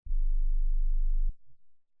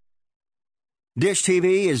Dish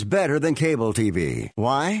TV is better than cable TV.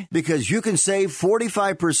 Why? Because you can save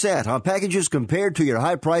 45% on packages compared to your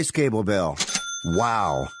high-priced cable bill.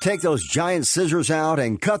 Wow. Take those giant scissors out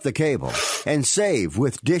and cut the cable and save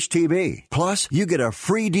with Dish TV. Plus, you get a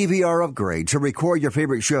free DVR upgrade to record your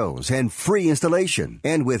favorite shows and free installation.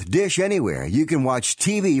 And with Dish Anywhere, you can watch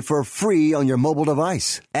TV for free on your mobile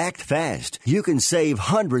device. Act fast. You can save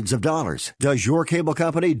hundreds of dollars. Does your cable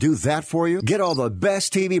company do that for you? Get all the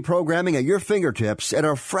best TV programming at your fingertips at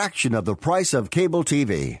a fraction of the price of cable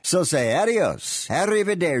TV. So say adios,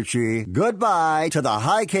 arrivederci, goodbye to the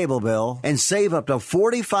high cable bill and save up to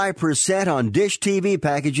 45% on Dish TV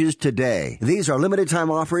packages today. These are limited time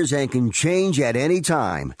offers and can change at any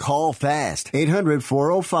time. Call fast.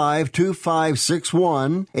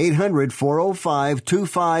 800-405-2561.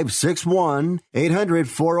 800-405-2561.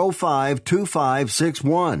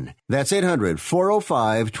 800-405-2561. That's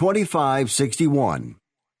 800-405-2561.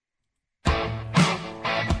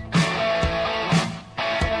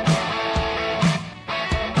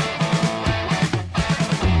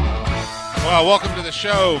 Well, welcome to the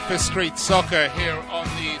show, Fifth Street Soccer, here on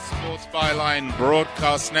the Sports Byline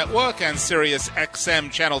Broadcast Network and Sirius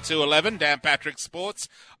XM Channel 211, Dan Patrick Sports.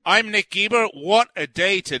 I'm Nick Geber. What a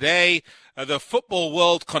day today. The football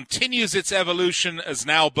world continues its evolution as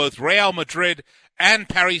now both Real Madrid and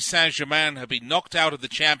Paris Saint-Germain have been knocked out of the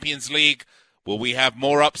Champions League. Will we have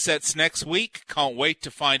more upsets next week? Can't wait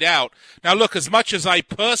to find out. Now, look, as much as I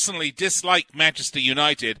personally dislike Manchester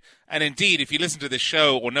United, and indeed, if you listen to this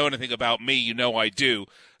show or know anything about me, you know I do,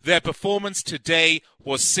 their performance today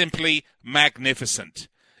was simply magnificent.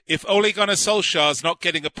 If Ole Gunnar Solskjaer's not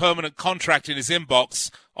getting a permanent contract in his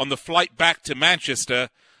inbox on the flight back to Manchester,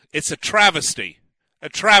 it's a travesty. A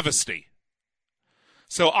travesty.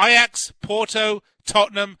 So Ajax, Porto,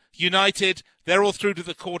 Tottenham, United, they're all through to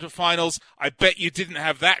the quarterfinals. I bet you didn't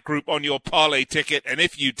have that group on your parlay ticket, and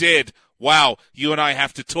if you did, wow, you and I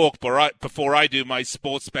have to talk before I do my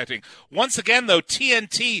sports betting. Once again, though,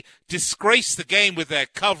 TNT disgraced the game with their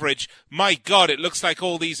coverage. My God, it looks like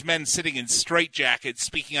all these men sitting in straitjackets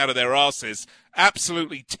speaking out of their asses.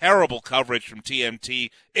 Absolutely terrible coverage from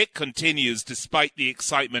TNT. It continues despite the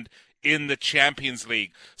excitement in the Champions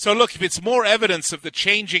League. So look, if it's more evidence of the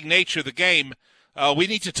changing nature of the game, we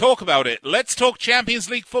need to talk about it. Let's talk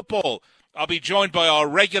Champions League football. I'll be joined by our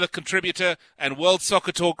regular contributor and World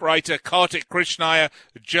Soccer Talk writer, Kartik Krishnaiyer,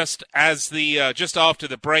 just after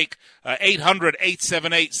the break.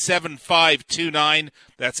 800-878-7529.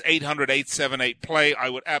 That's 800-878-PLAY. I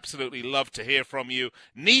would absolutely love to hear from you,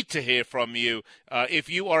 need to hear from you. If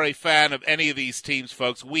you are a fan of any of these teams,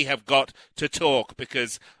 folks, we have got to talk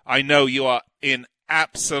because I know you are in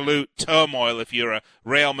absolute turmoil if you're a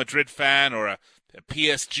Real Madrid fan or a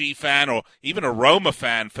PSG fan or even a Roma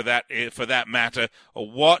fan for that matter.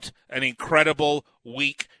 What an incredible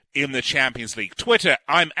week in the Champions League. Twitter,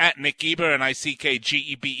 I'm at Nick Geber,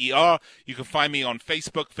 NickGeber. You can find me on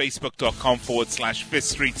Facebook, facebook.com/Fifth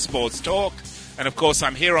Street Sports Talk. And of course,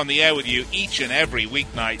 I'm here on the air with you each and every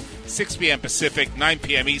weeknight, 6 p.m. Pacific, 9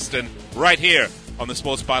 p.m. Eastern, right here on the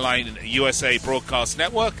Sports Byline USA Broadcast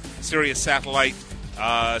Network, Sirius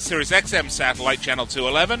XM Satellite Channel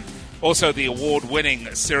 211. Also, the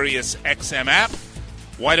award-winning Sirius XM app.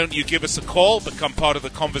 Why don't you give us a call, become part of the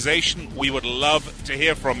conversation? We would love to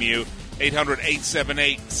hear from you.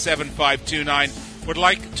 800-878-7529. Would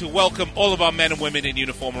like to welcome all of our men and women in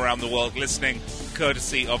uniform around the world listening,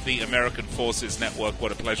 courtesy of the American Forces Network.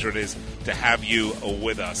 What a pleasure it is to have you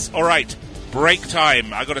with us. All right, break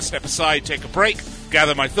time. I got to step aside, take a break,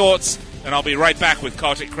 gather my thoughts, and I'll be right back with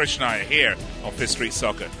Kartik Krishnaiyer here on Fifth Street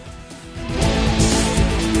Soccer.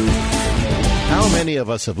 How many of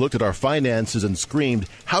us have looked at our finances and screamed,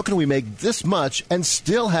 how can we make this much and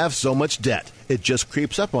still have so much debt? It just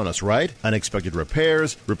creeps up on us, right? Unexpected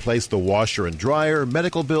repairs, replace the washer and dryer,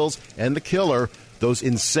 medical bills, and the killer, those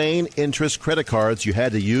insane interest credit cards you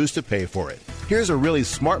had to use to pay for it. Here's a really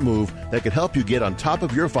smart move that could help you get on top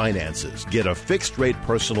of your finances. Get a fixed-rate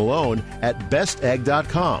personal loan at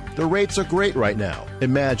bestegg.com. The rates are great right now.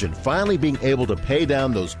 Imagine finally being able to pay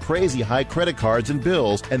down those crazy high credit cards and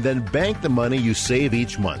bills and then bank the money you save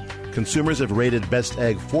each month. Consumers have rated Best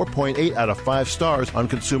Egg 4.8 out of 5 stars on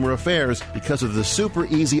Consumer Affairs because of the super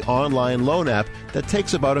easy online loan app that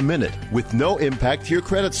takes about a minute with no impact to your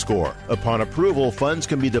credit score. Upon approval, funds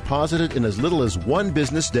can be deposited in as little as 1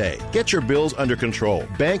 business day. Get your bills under control,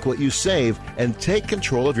 bank what you save, and take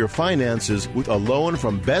control of your finances with a loan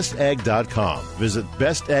from bestegg.com. Visit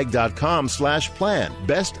bestegg.com/plan.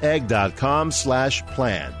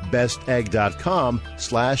 bestegg.com/plan.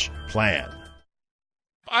 bestegg.com/plan.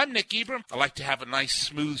 I'm Nick Ebram. I like to have a nice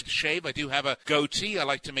smooth shave. I do have a goatee. I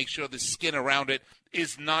like to make sure the skin around it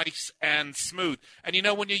is nice and smooth. And you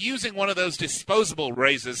know, when you're using one of those disposable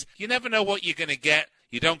razors, you never know what you're going to get.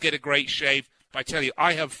 You don't get a great shave. I tell you,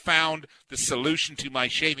 I have found the solution to my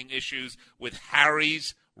shaving issues with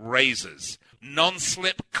Harry's razors.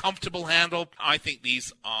 Non-slip, comfortable handle. I think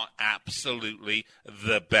these are absolutely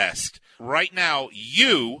the best. Right now,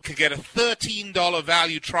 you can get a $13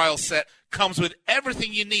 value trial set. Comes with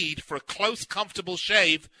everything you need for a close, comfortable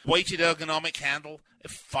shave. Weighted ergonomic handle, a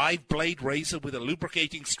 5-blade razor with a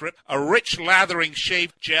lubricating strip, a rich lathering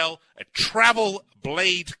shave gel, a travel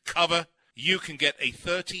blade cover. You can get a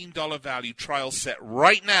 $13 value trial set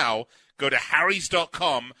right now. Go to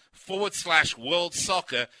harrys.com/World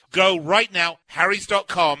Soccer. Go right now,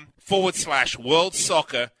 harrys.com/World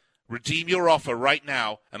Soccer. Redeem your offer right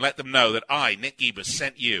now and let them know that I, Nick Ebers,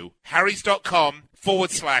 sent you.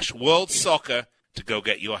 harrys.com/World Soccer to go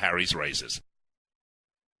get your Harry's razors.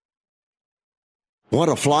 Want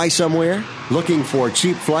to fly somewhere? Looking for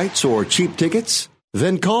cheap flights or cheap tickets?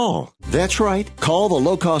 Then call. That's right. Call the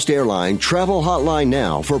low-cost airline travel hotline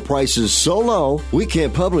now for prices so low we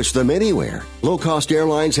can't publish them anywhere. Low Cost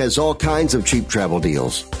Airlines has all kinds of cheap travel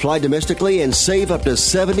deals. Fly domestically and save up to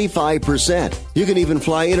 75%. You can even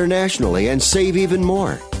fly internationally and save even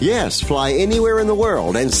more. Yes, fly anywhere in the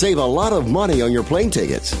world and save a lot of money on your plane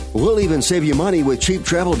tickets. We'll even save you money with cheap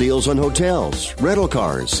travel deals on hotels, rental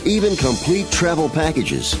cars, even complete travel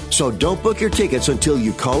packages. So don't book your tickets until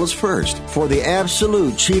you call us first for the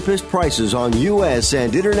absolute cheapest prices on U.S.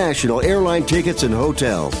 and international airline tickets and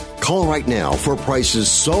hotels. Call right now for prices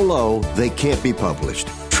so low they can't be published.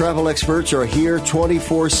 Travel experts are here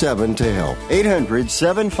 24/7 to help.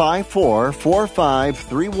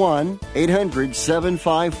 800-754-4531.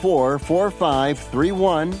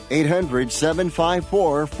 800-754-4531.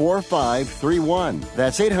 800-754-4531.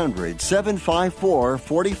 That's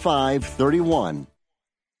 800-754-4531.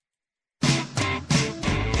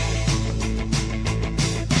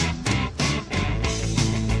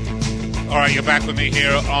 All right, you're back with me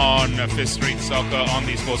here on Fifth Street Soccer on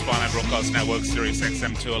the Sports Byline Broadcast Network, Sirius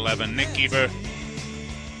XM 211. Nick Eber.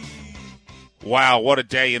 Wow, what a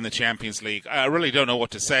day in the Champions League. I really don't know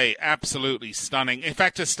what to say. Absolutely stunning. In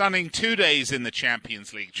fact, a stunning 2 days in the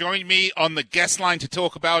Champions League. Join me on the guest line to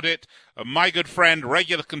talk about it. My good friend,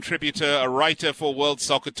 regular contributor, a writer for World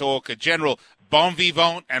Soccer Talk, a general bon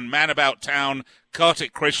vivant and man about town,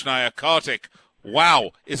 Kartik Krishnaiyer. Kartik,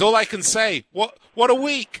 wow, is all I can say. What a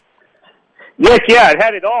week. Yes, yeah, it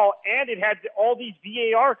had it all, and it had all these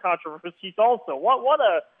VAR controversies also. What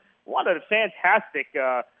a fantastic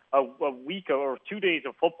a week or 2 days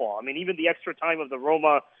of football. I mean, even the extra time of the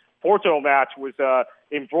Roma-Porto match was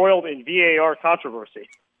embroiled in VAR controversy.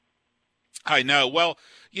 I know. Well,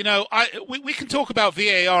 you know, we can talk about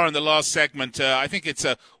VAR in the last segment. I think it's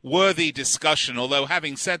a worthy discussion, although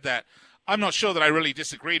having said that, I'm not sure that I really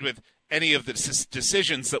disagreed with any of the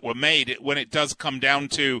decisions that were made when it does come down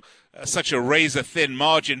to such a razor-thin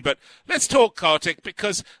margin. But let's talk, Kartik,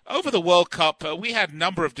 because over the World Cup, we had a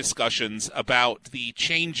number of discussions about the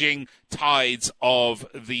changing tides of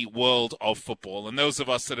the world of football. And those of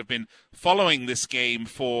us that have been following this game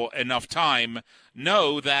for enough time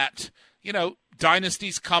know that, you know,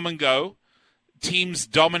 dynasties come and go. Teams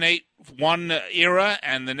dominate one era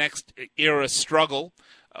and the next era struggle.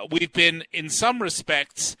 We've been, in some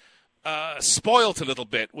respects, spoilt a little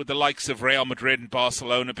bit with the likes of Real Madrid and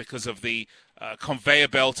Barcelona because of the conveyor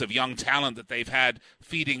belt of young talent that they've had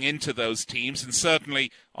feeding into those teams. And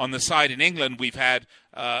certainly on the side in England, we've had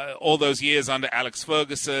all those years under Alex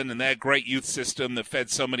Ferguson and their great youth system that fed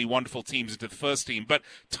so many wonderful teams into the first team. But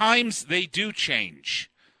times, they do change.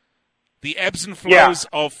 The ebbs and flows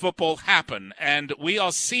of football happen, and we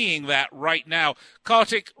are seeing that right now.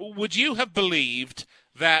 Kartik, would you have believed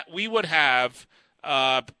that we would have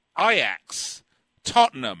Ajax,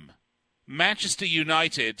 Tottenham, Manchester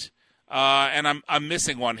United, and I'm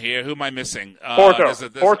missing one here. Who am I missing? Porto.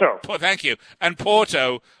 Porto. Thank you. And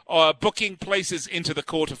Porto booking places into the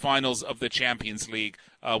quarterfinals of the Champions League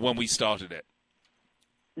when we started it.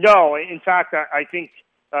 No, in fact, I think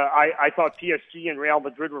I thought PSG and Real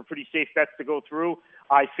Madrid were pretty safe bets to go through.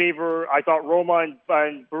 I thought Roma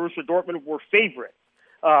and Borussia Dortmund were favorites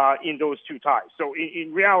in those two ties. So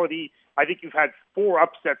in reality, I think you've had 4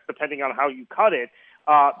 upsets depending on how you cut it.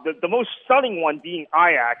 The most stunning one being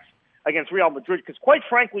Ajax against Real Madrid, because quite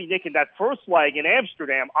frankly, Nick, in that first leg in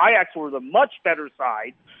Amsterdam, Ajax were the much better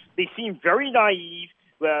side. They seemed very naive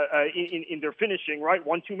in their finishing, right?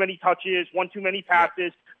 One too many touches, one too many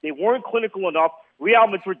passes. They weren't clinical enough. Real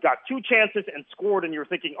Madrid got 2 chances and scored, and you're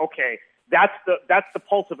thinking, okay, that's the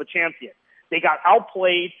pulse of a champion. They got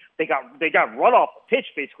outplayed. They got run off the pitch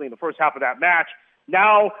basically in the first half of that match.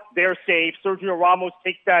 Now they're safe. Sergio Ramos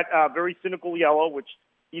takes that very cynical yellow, which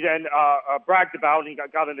he then bragged about, and he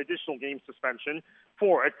got an additional game suspension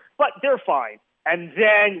for it. But they're fine. And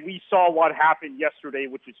then we saw what happened yesterday,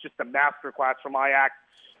 which was just a masterclass from Ajax.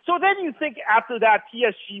 So then you think after that,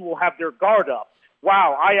 PSG will have their guard up.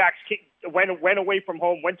 Wow, Ajax went away from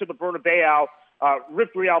home, went to the Bernabeu,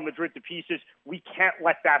 ripped Real Madrid to pieces. We can't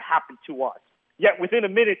let that happen to us. Yet within a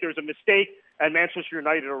minute, there's a mistake, and Manchester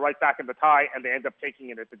United are right back in the tie, and they end up taking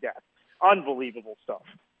it at the death. Unbelievable stuff.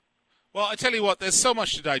 Well, I tell you what, there's so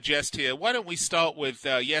much to digest here. Why don't we start with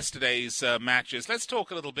yesterday's matches? Let's talk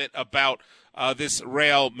a little bit about this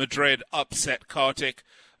Real Madrid upset, Kartik.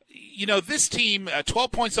 You know, this team,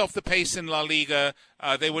 12 points off the pace in La Liga.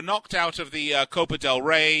 They were knocked out of the Copa del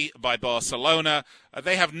Rey by Barcelona.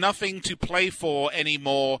 They have nothing to play for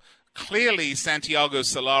anymore. Clearly, Santiago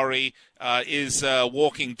Solari is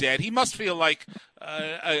walking dead. He must feel like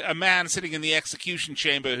a man sitting in the execution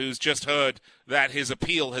chamber who's just heard that his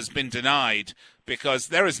appeal has been denied, because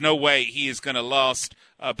there is no way he is going to last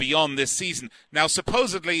beyond this season. Now,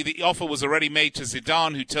 supposedly, the offer was already made to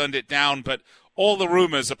Zidane, who turned it down, but all the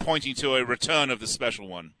rumors are pointing to a return of the special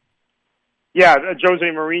one. Yeah, Jose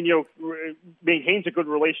Mourinho maintains a good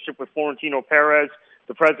relationship with Florentino Perez,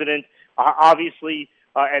 the president, obviously,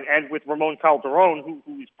 and with Ramon Calderon,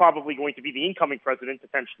 who's probably going to be the incoming president,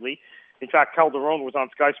 potentially. In fact, Calderon was on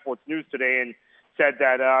Sky Sports News today and said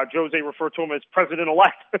that Jose referred to him as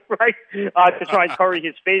president-elect, right, to try and curry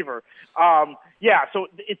his favor. Yeah, so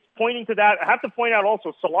it's pointing to that. I have to point out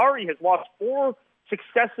also, Solari has lost 4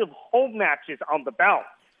 successive home matches on the bounce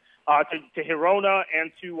to Girona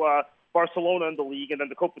and to Barcelona in the league, and then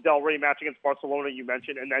the Copa del Rey match against Barcelona you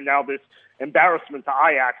mentioned, and then now this embarrassment to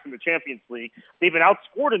Ajax in the Champions League. They've been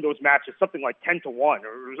outscored in those matches something like 10-1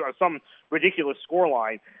 or some ridiculous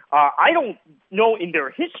scoreline. I don't know in their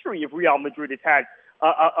history if Real Madrid has had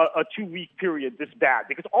a 2-week period this bad,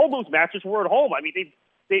 because all those matches were at home. I mean,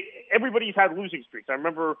 everybody's had losing streaks. I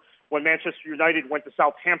remember when Manchester United went to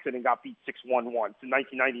Southampton and got beat 6-1 once in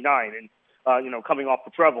 1999, and coming off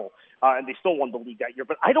the treble, and they still won the league that year.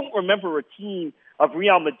 But I don't remember a team of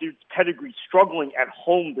Real Madrid's pedigree struggling at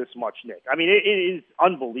home this much, Nick. I mean, it is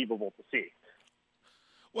unbelievable to see.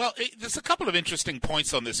 Well, there's a couple of interesting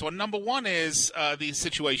points on this one. Number one is the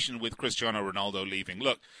situation with Cristiano Ronaldo leaving.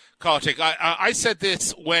 Look, Kartik, I said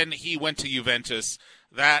this when he went to Juventus,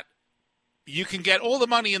 that you can get all the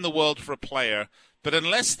money in the world for a player, but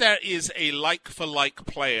unless there is a like-for-like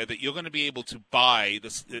player that you're going to be able to buy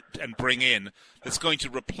this and bring in that's going to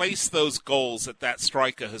replace those goals that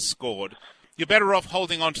striker has scored, you're better off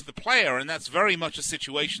holding on to the player, and that's very much a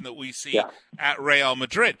situation that we see at Real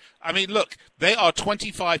Madrid. I mean, look, they are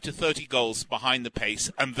 25 to 30 goals behind the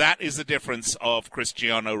pace, and that is the difference of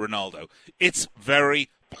Cristiano Ronaldo. It's very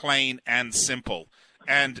plain and simple.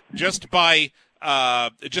 And just by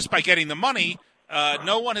getting the money,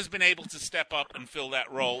 no one has been able to step up and fill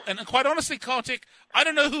that role. And quite honestly, Kartik, I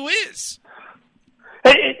don't know who is.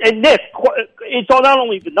 And Nick, it's not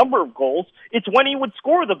only the number of goals, it's when he would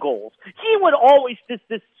score the goals. He would always, this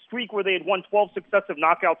streak where they had won 12 successive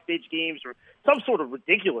knockout stage games or some sort of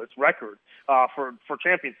ridiculous record for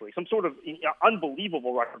Champions League, some sort of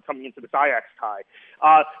unbelievable record coming into this Ajax tie,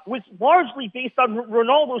 was largely based on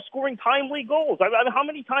Ronaldo scoring timely goals. I mean, how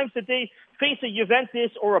many times did they face a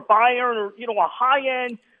Juventus or a Bayern or, a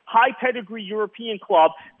high-end, high-pedigree European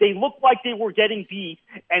club? They looked like they were getting beat,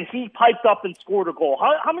 and he piped up and scored a goal.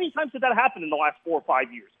 How many times did that happen in the last 4 or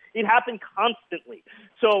 5 years? It happened constantly.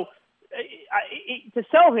 So to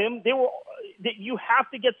sell him, you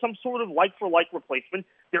have to get some sort of like-for-like replacement.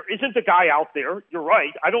 There isn't a guy out there. You're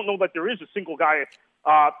right. I don't know that there is a single guy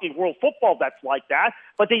in world football that's like that,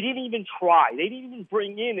 but they didn't even try. They didn't even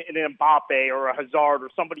bring in an Mbappe or a Hazard or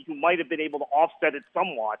somebody who might have been able to offset it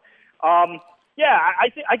somewhat. Yeah,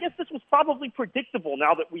 I guess this was probably predictable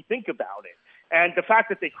now that we think about it. And the fact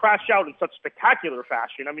that they crashed out in such spectacular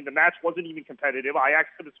fashion, I mean, the match wasn't even competitive. Ajax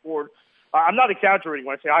could have scored, I'm not exaggerating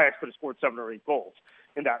when I say Ajax could have scored 7 or 8 goals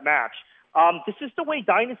in that match. This is the way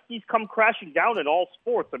dynasties come crashing down in all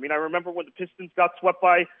sports. I mean, I remember when the Pistons got swept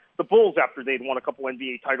by the Bulls after they'd won a couple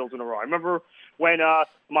NBA titles in a row. I remember when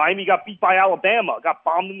Miami got beat by Alabama, got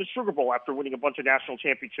bombed in the Sugar Bowl after winning a bunch of national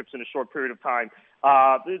championships in a short period of time.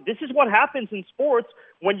 This is what happens in sports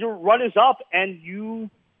when your run is up and you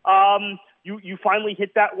finally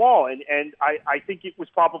hit that wall. And I think it was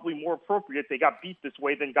probably more appropriate they got beat this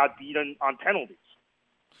way than got beat on penalties.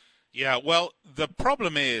 Yeah, well, the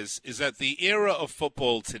problem is that the era of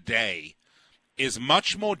football today is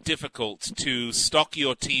much more difficult to stock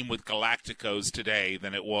your team with Galacticos today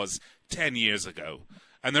than it was 10 years ago.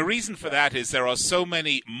 And the reason for that is there are so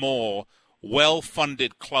many more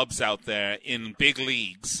well-funded clubs out there in big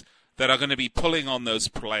leagues that are going to be pulling on those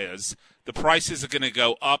players. The prices are going to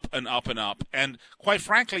go up and up and up. And quite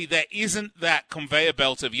frankly, there isn't that conveyor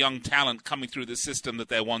belt of young talent coming through the system that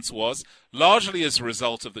there once was, largely as a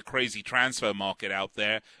result of the crazy transfer market out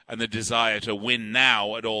there and the desire to win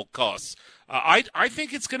now at all costs. I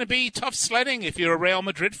think it's going to be tough sledding if you're a Real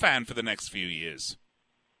Madrid fan for the next few years.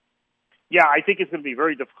 Yeah, I think it's going to be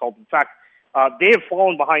very difficult. In fact, they have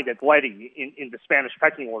fallen behind Atleti in the Spanish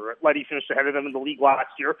pecking order. Atleti finished ahead of them in the league last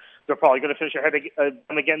year. They're probably going to finish ahead of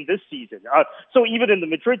them again this season. So even in the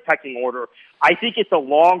Madrid pecking order, I think it's a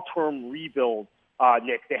long-term rebuild,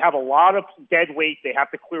 Nick. They have a lot of dead weight they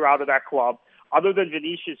have to clear out of that club. Other than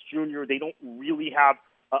Vinicius Jr., they don't really have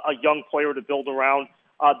a young player to build around.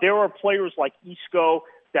 There are players like Isco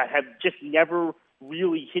that have just never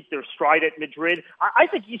really hit their stride at Madrid. I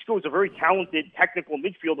think Isco is a very talented technical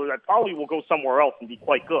midfielder that probably will go somewhere else and be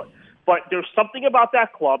quite good. But there's something about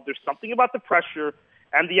that club, there's something about the pressure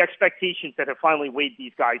and the expectations that have finally weighed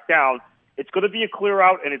these guys down. It's going to be a clear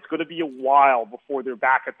out, and it's going to be a while before they're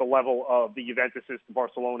back at the level of the Juventuses, the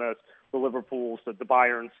Barcelonas, the Liverpools, the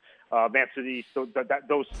Bayerns, Man City,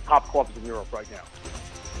 those top clubs in Europe right now.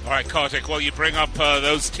 All right, Kartik, well, you bring up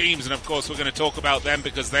those teams, and of course we're going to talk about them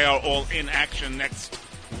because they are all in action next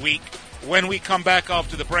week. When we come back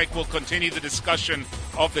after the break, we'll continue the discussion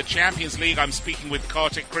of the Champions League. I'm speaking with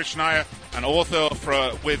Kartik Krishnaiyer, an author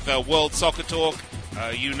with World Soccer Talk.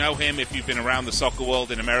 You know him if you've been around the soccer world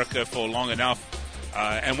in America for long enough.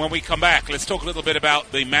 And when we come back, let's talk a little bit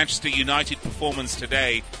about the Manchester United performance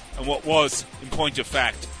today and what was, in point of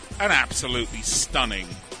fact, an absolutely stunning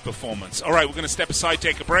performance. All right, we're going to step aside,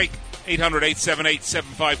 take a break.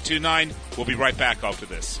 800-878-7529. We'll be right back after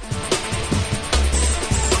this.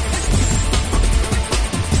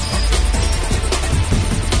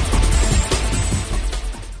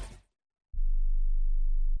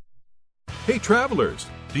 Hey, travelers,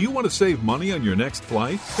 do you want to save money on your next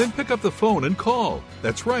flight? Then pick up the phone and call.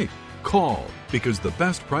 That's right, call, because the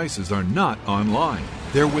best prices are not online.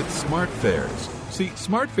 They're with SmartFares. See,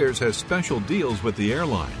 SmartFares has special deals with the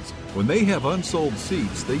airlines. When they have unsold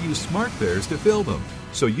seats, they use SmartFares to fill them.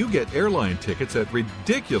 So you get airline tickets at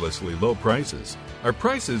ridiculously low prices. Our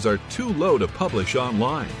prices are too low to publish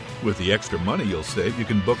online. With the extra money you'll save, you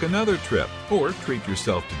can book another trip or treat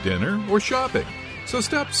yourself to dinner or shopping. So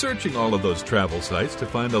stop searching all of those travel sites to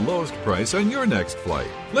find the lowest price on your next flight.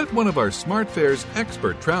 Let one of our SmartFares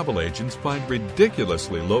expert travel agents find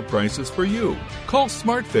ridiculously low prices for you. Call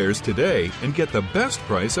SmartFares today and get the best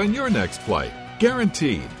price on your next flight.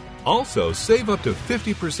 Guaranteed. Also, save up to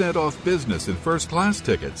 50% off business and first-class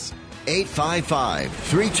tickets.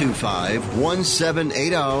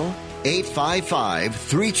 855-325-1780.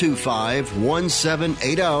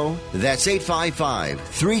 855-325-1780. That's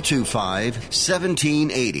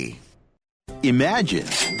 855-325-1780. Imagine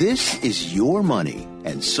this is your money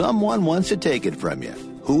and someone wants to take it from you.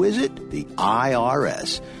 Who is it? The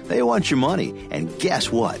IRS. They want your money, and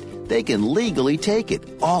guess what? They can legally take it,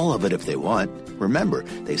 all of it if they want. Remember,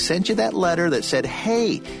 they sent you that letter that said,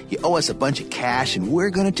 hey, you owe us a bunch of cash and we're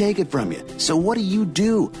going to take it from you. So what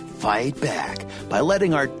do? Fight back by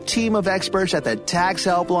letting our team of experts at the Tax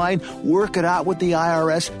Helpline work it out with the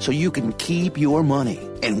IRS so you can keep your money.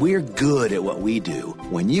 And we're good at what we do.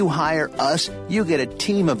 When you hire us, you get a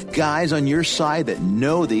team of guys on your side that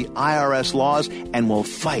know the IRS laws and will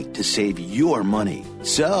fight to save your money.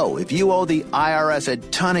 So, if you owe the IRS a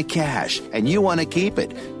ton of cash and you want to keep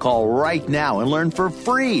it, call right now and learn for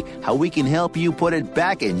free how we can help you put it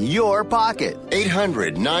back in your pocket.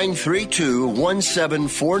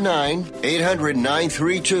 800-932-1749.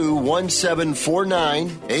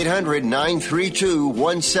 800-932-1749.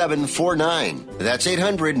 800-932-1749. That's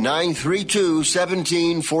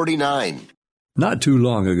 800-932-1749. Not too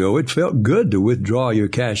long ago, it felt good to withdraw your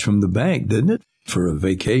cash from the bank, didn't it? For a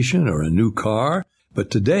vacation or a new car. But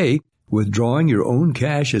today, withdrawing your own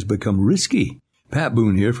cash has become risky. Pat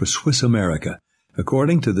Boone here for Swiss America.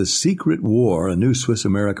 According to The Secret War, a new Swiss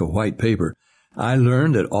America white paper, I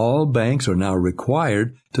learned that all banks are now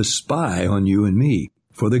required to spy on you and me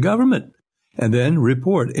for the government, and then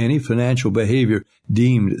report any financial behavior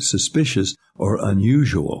deemed suspicious or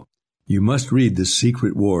unusual. You must read The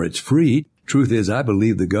Secret War. It's free. Truth is, I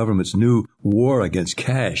believe the government's new war against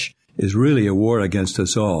cash is really a war against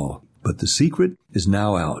us all. But the secret is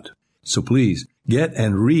now out. So please, get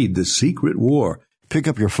and read The Secret War. Pick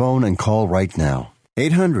up your phone and call right now.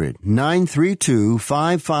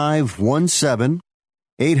 800-932-5517.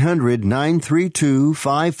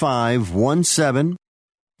 800-932-5517.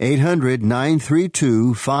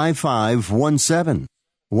 800-932-5517.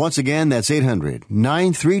 Once again, that's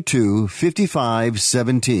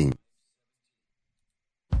 800-932-5517.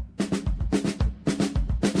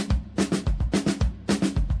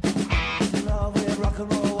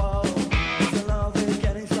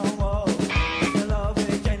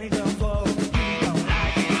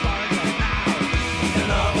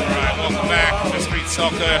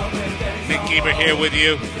 Soccer. Nick Geber here with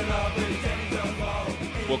you.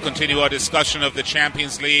 We'll continue our discussion of the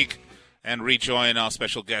Champions League and rejoin our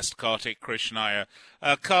special guest, Kartik Krishnaiyer.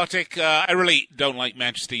 Kartik, I really don't like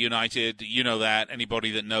Manchester United. You know that.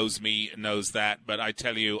 Anybody that knows me knows that. But I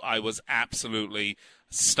tell you, I was absolutely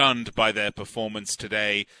stunned by their performance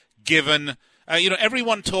today, given...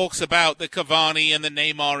 everyone talks about the Cavani and the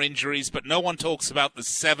Neymar injuries, but no one talks about the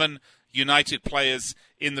 7 United players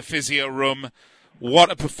in the physio room.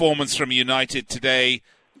 What a performance from United today.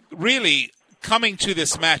 Really coming to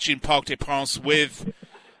this match in Parc des Princes with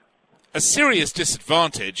a serious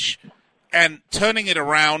disadvantage and turning it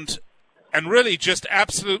around and really just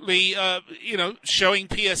absolutely, showing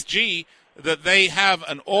PSG that they have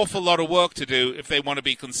an awful lot of work to do if they want to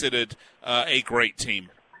be considered a great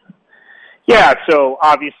team. Yeah, so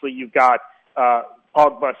obviously you've got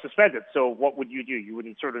Pogba suspended, so what would you do? You would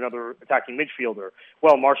insert another attacking midfielder.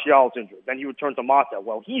 Well, Martial's injured. Then you would turn to Mata.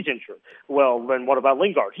 Well, he's injured. Well, then what about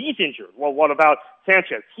Lingard? He's injured. Well, what about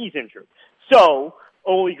Sanchez? He's injured. So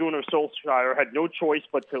Ole Gunnar Solskjaer had no choice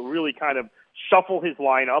but to really kind of shuffle his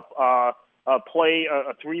lineup, play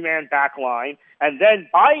a 3-man back line, and then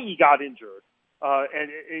Bailly got injured.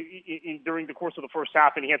 During the course of the first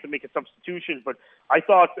half, and he had to make a substitution. But I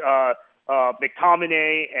thought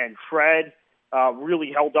McTominay and Fred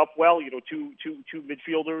really held up well. Two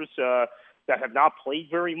midfielders that have not played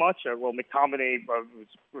very much. McTominay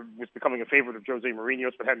was becoming a favorite of Jose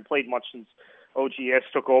Mourinho's, but hadn't played much since OGS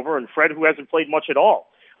took over. And Fred, who hasn't played much at all.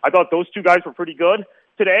 I thought those two guys were pretty good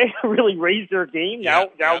today. Really raised their game. Now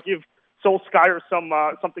give Solskjaer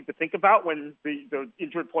something to think about when the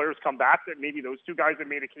injured players come back. That maybe those two guys have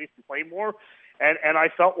made a case to play more. And I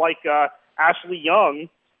felt like Ashley Young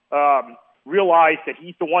realized that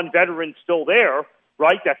he's the one veteran still there,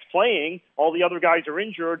 right, that's playing. All the other guys are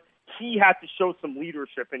injured. He had to show some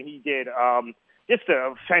leadership, and he did. Just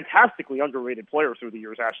a fantastically underrated player through the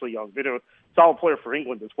years, Ashley Young. Been a solid player for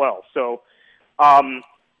England as well. So I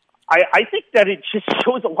think that it just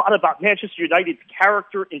shows a lot about Manchester United's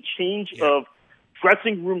character and change of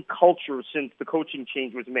dressing room culture since the coaching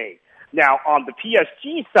change was made. Now, on the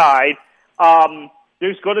PSG side,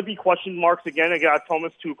 there's going to be question marks again about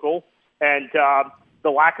Thomas Tuchel and the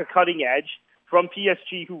lack of cutting edge from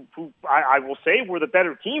PSG, who I will say were the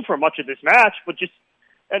better team for much of this match, but just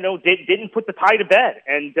didn't put the tie to bed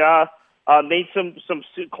and made some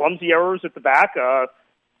clumsy errors at the back.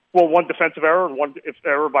 One defensive error and one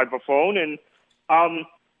error by Buffon, and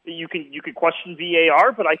you could question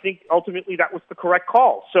VAR, but I think ultimately that was the correct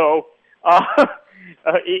call. So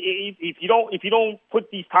if you don't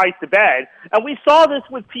put these ties to bed, and we saw this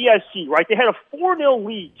with PSG, right? They had a 4-0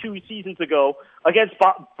 lead 2 seasons ago against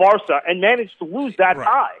Barca and managed to lose that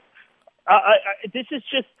tie. This is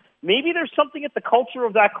just maybe there's something at the culture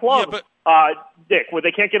of that club, Dick, where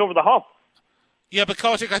they can't get over the hump. Yeah, but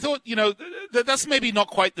Kartik, I thought, that's maybe not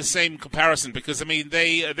quite the same comparison because, I mean,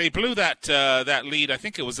 they blew that lead, I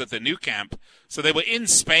think it was at the Nou Camp, so they were in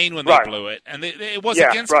Spain when they blew it, and it was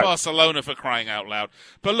against Barcelona, for crying out loud.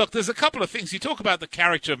 But look, there's a couple of things. You talk about the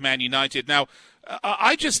character of Man United. Now,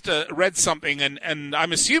 I just read something, and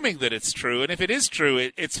I'm assuming that it's true, and if it is true,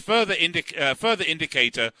 it's further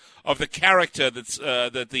indicator of the character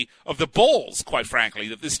of the balls, quite frankly,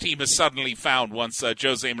 that this team has suddenly found once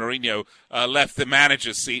Jose Mourinho left the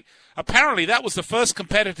manager's seat. Apparently, that was the first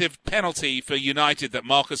competitive penalty for United that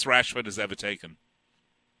Marcus Rashford has ever taken.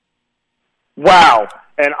 Wow,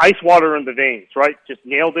 and ice water in the veins, right? Just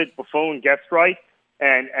nailed it. Buffon gets right,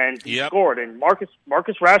 and he scored. And Marcus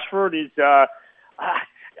Rashford is.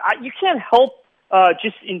 You can't help,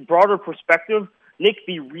 just in broader perspective, Nick,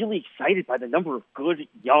 be really excited by the number of good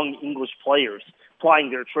young English players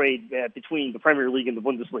plying their trade between the Premier League and the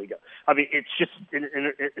Bundesliga. I mean, it's just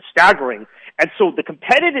staggering. And so the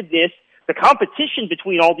competitiveness, the competition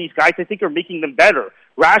between all these guys, I think are making them better.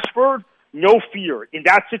 Rashford, no fear. In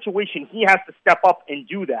that situation, he has to step up and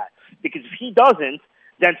do that. Because if he doesn't,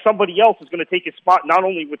 then somebody else is going to take his spot, not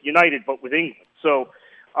only with United, but with England. So,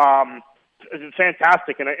 it's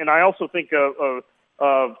fantastic, and I also think a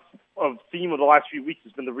theme of the last few weeks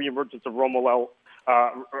has been the reemergence of Romelu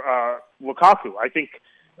Lukaku. I think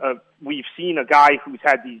we've seen a guy who's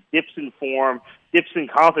had these dips in form, dips in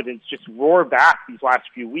confidence, just roar back these last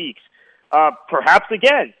few weeks. perhaps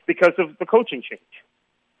again because of the coaching change.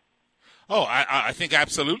 Oh, I think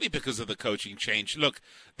absolutely because of the coaching change. Look,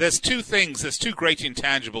 there's two great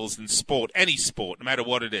intangibles in sport, any sport, no matter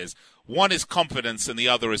what it is. One is confidence and the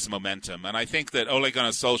other is momentum. And I think that Ole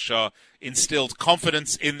Gunnar Solskjaer instilled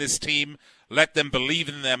confidence in this team, let them believe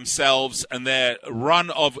in themselves, and their run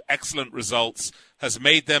of excellent results has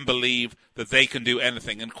made them believe that they can do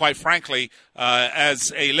anything. And quite frankly,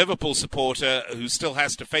 as a Liverpool supporter who still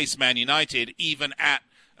has to face Man United, even at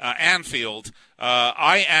Anfield,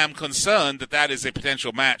 I am concerned that is a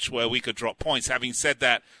potential match where we could drop points. Having said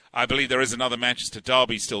that, I believe there is another Manchester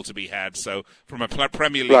derby still to be had. So from a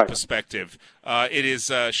Premier League perspective, it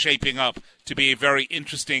is shaping up to be a very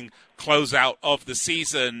interesting closeout of the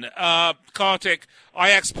season. Kartik,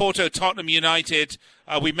 Ajax, Porto, Tottenham United,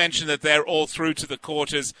 we mentioned that they're all through to the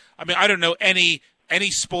quarters. I mean, I don't know any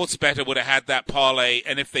sports bettor would have had that parlay,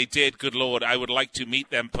 and if they did, good Lord, I would like to meet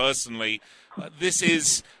them personally. This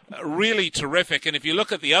is really terrific. And if you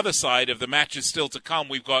look at the other side of the matches still to come,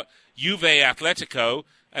 we've got Juve Atletico.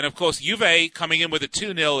 And, of course, Juve coming in with a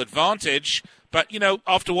 2-0 advantage. But,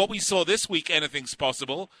 after what we saw this week, anything's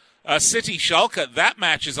possible. City Schalke, that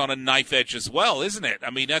match is on a knife edge as well, isn't it?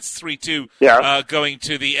 I mean, that's 3-2 going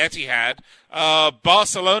to the Etihad.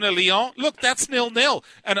 Barcelona Lyon, look, that's 0-0.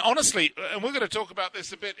 And honestly, and we're going to talk about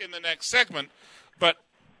this a bit in the next segment, but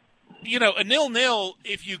a 0-0,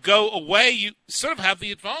 if you go away, you sort of have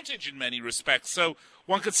the advantage in many respects. So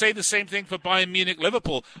one could say the same thing for Bayern Munich,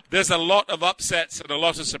 Liverpool. There's a lot of upsets and a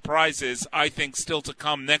lot of surprises, I think, still to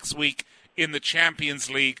come next week in the Champions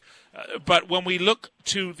League. But when we look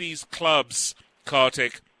to these clubs,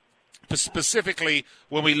 Kartik, specifically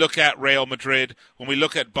when we look at Real Madrid, when we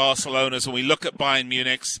look at Barcelona's, when we look at Bayern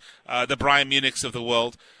Munich's, the Bayern Munich's of the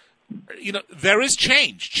world, there is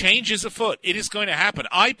change. Change is afoot. It is going to happen.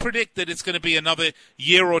 I predict that it's going to be another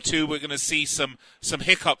year or two. We're going to see some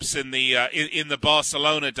hiccups in the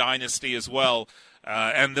Barcelona dynasty as well.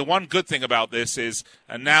 And the one good thing about this is,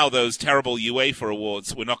 and now those terrible UEFA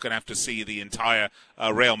awards, we're not going to have to see the entire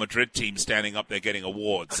Real Madrid team standing up there getting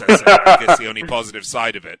awards. That's, I guess, the only positive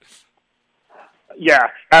side of it. Yeah,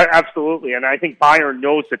 absolutely. And I think Bayern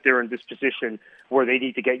knows that they're in this position where they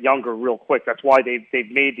need to get younger real quick. That's why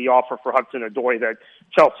they've made the offer for Hudson-Odoi that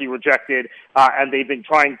Chelsea rejected, and they've been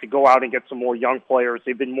trying to go out and get some more young players.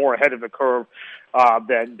 They've been more ahead of the curve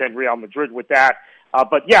than Real Madrid with that.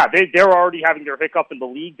 But yeah, they're already having their hiccup in the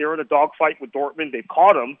league. They're in a dogfight with Dortmund. They've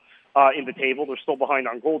caught them in the table. They're still behind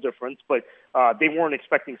on goal difference, but they weren't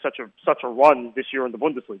expecting such a run this year in the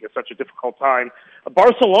Bundesliga. It's such a difficult time.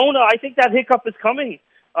 Barcelona, I think that hiccup is coming,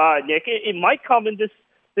 Nick. It might come in this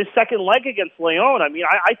second leg against Lyon. I mean,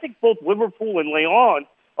 I think both Liverpool and Lyon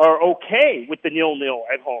are okay with the 0-0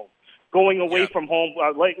 at home, going away from home,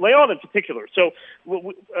 Lyon in particular. So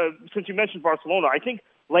since you mentioned Barcelona, I think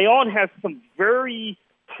Lyon has some very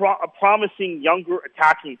promising younger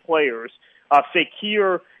attacking players,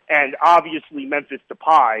 Fekir and obviously Memphis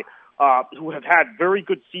Depay, who have had very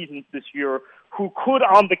good seasons this year, who could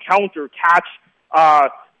on the counter catch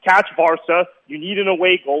Barca. You need an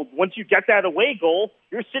away goal. Once you get that away goal,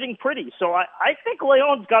 you're sitting pretty. So I think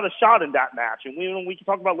Lyon's got a shot in that match. And we can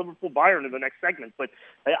talk about Liverpool-Bayern in the next segment. But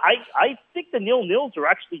I think the 0-0s are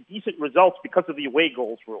actually decent results because of the away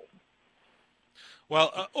goals rule.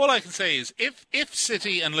 Well, all I can say is if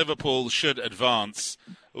City and Liverpool should advance,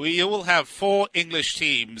 we will have 4 English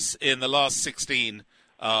teams in the last 16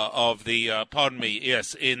 of the,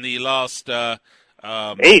 in the last...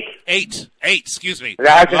 8, excuse me.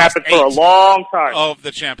 That hasn't happened for a long time. Of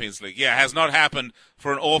the Champions League. Yeah, it has not happened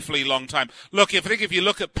for an awfully long time. Look, if you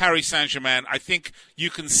look at Paris Saint-Germain, I think you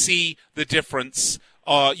can see the difference.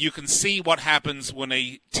 You can see what happens when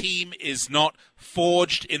a team is not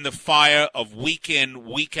forged in the fire of week in,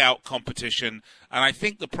 week out competition. And I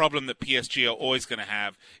think the problem that PSG are always going to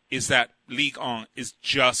have is that Ligue 1 is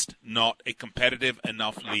just not a competitive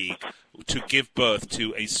enough league to give birth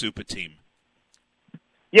to a super team.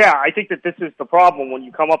 Yeah, I think that this is the problem when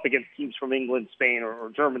you come up against teams from England, Spain, or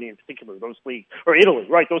Germany in particular, those leagues, or Italy,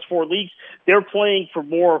 right? Those 4 leagues, they're playing for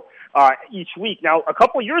more each week. Now, a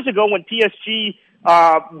couple of years ago when PSG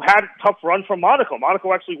had a tough run from Monaco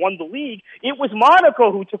actually won the league, it was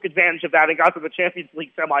Monaco who took advantage of that and got to the Champions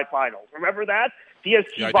League semifinals. Remember that?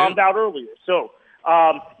 PSG bombed out earlier. So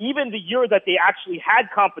even the year that they actually had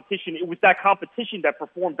competition, it was that competition that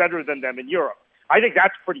performed better than them in Europe. I think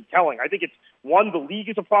that's pretty telling. I think it's, 1, the league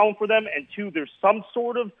is a problem for them, and 2, there's some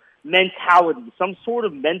sort of mentality, some sort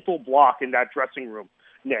of mental block in that dressing room,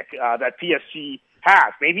 Nick, that PSG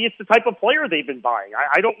has. Maybe it's the type of player they've been buying.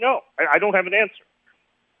 I don't know. I don't have an answer.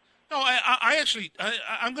 No,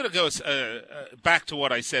 I'm going to go back to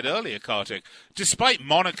what I said earlier, Kartik. Despite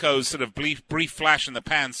Monaco's sort of brief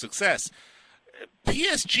flash-in-the-pan success,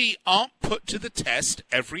 PSG aren't put to the test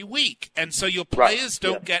every week. And so your players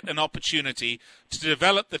don't get an opportunity to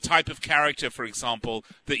develop the type of character, for example,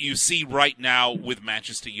 that you see right now with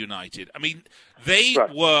Manchester United. I mean, they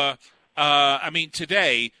were...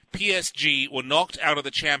 today, PSG were knocked out of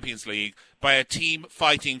the Champions League by a team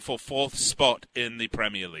fighting for fourth spot in the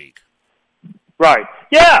Premier League. Right.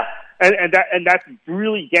 Yeah. And that's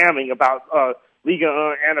really damning about Liga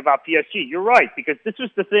 1 and about PSG. You're right, because this was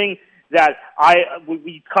the thing that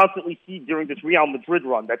we constantly see during this Real Madrid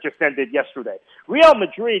run that just ended yesterday. Real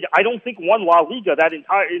Madrid, I don't think won La Liga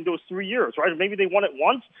in those 3 years, right? Maybe they won it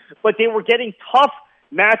once, but they were getting tough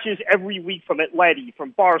matches every week from Atleti, from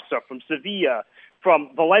Barca, from Sevilla, from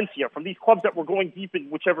Valencia, from these clubs that were going deep in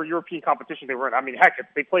whichever European competition they were in. I mean, heck,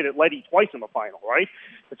 they played Atleti twice in the final, right?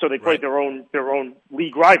 And so they played their own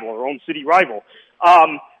league rival, their own city rival.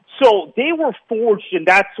 So they were forged in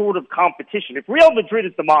that sort of competition. If Real Madrid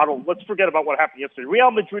is the model, let's forget about what happened yesterday.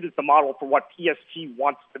 Real Madrid is the model for what PSG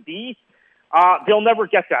wants to be. They'll never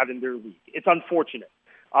get that in their league. It's unfortunate.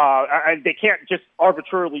 And they can't just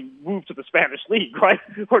arbitrarily move to the Spanish league, right?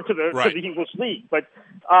 Or to the English league. But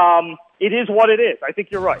it is what it is. I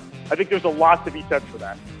think you're right. I think there's a lot to be said for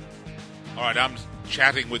that. All right, I'm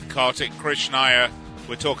chatting with Kartik Krishnaiyer.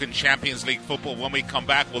 We're talking Champions League football. When we come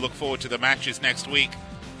back, we'll look forward to the matches next week,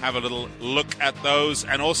 have a little look at those.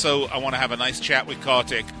 And also, I want to have a nice chat with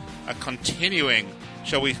Kartik, a continuing,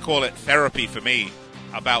 shall we call it, therapy for me,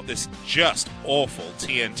 about this just awful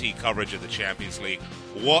TNT coverage of the Champions League.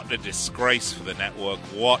 What a disgrace for the network.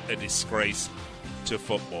 What a disgrace to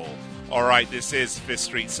football. All right, this is Fifth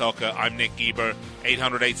Street Soccer. I'm Nick Geber,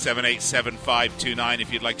 800-878-7529.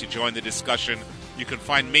 If you'd like to join the discussion, you can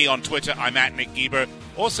find me on Twitter. I'm at Nick Geber.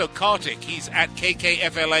 Also, Kartik, he's at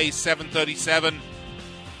KKFLA737.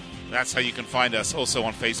 That's how you can find us. Also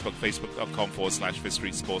on Facebook, facebook.com/Fifth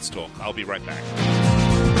Street Sports Talk. I'll be right back.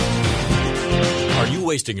 Are you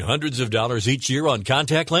wasting hundreds of dollars each year on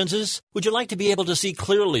contact lenses? Would you like to be able to see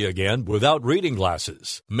clearly again without reading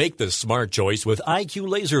glasses? Make the smart choice with IQ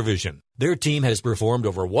Laser Vision. Their team has performed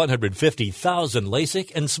over 150,000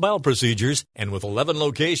 LASIK and SMILE procedures, and with 11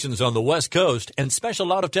 locations on the West Coast and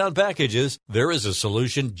special out-of-town packages, there is a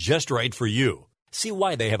solution just right for you. See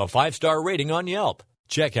why they have a 5-star rating on Yelp.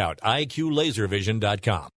 Check out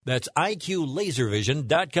IQLaserVision.com. That's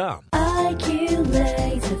IQLaserVision.com. IQ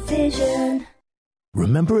Laser Vision.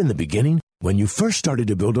 Remember in the beginning, when you first started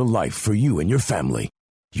to build a life for you and your family,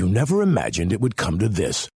 you never imagined it would come to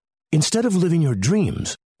this. Instead of living your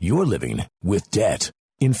dreams, you're living with debt.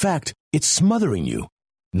 In fact, it's smothering you.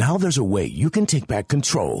 Now there's a way you can take back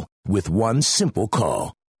control with one simple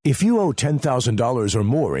call. If you owe $10,000 or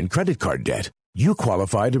more in credit card debt, you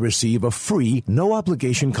qualify to receive a free,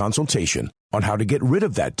 no-obligation consultation on how to get rid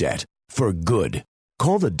of that debt for good.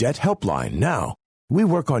 Call the Debt Helpline now. We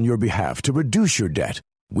work on your behalf to reduce your debt.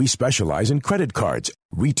 We specialize in credit cards,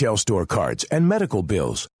 retail store cards, and medical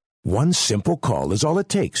bills. One simple call is all it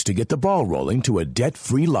takes to get the ball rolling to a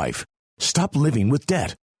debt-free life. Stop living with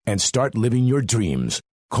debt and start living your dreams.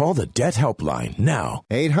 Call the Debt Helpline now.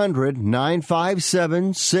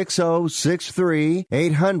 800-957-6063.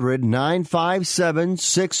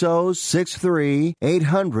 800-957-6063.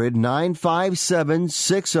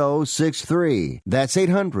 800-957-6063. That's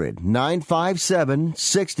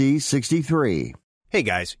 800-957-6063. Hey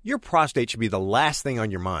guys, your prostate should be the last thing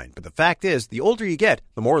on your mind, but the fact is, the older you get,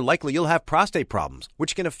 the more likely you'll have prostate problems,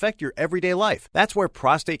 which can affect your everyday life. That's where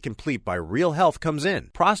Prostate Complete by Real Health comes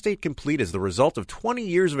in. Prostate Complete is the result of 20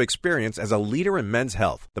 years of experience as a leader in men's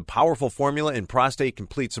health. The powerful formula in Prostate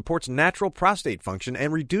Complete supports natural prostate function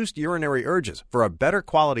and reduced urinary urges for a better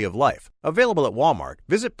quality of life. Available at Walmart.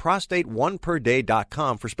 Visit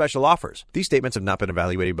prostateoneperday.com for special offers. These statements have not been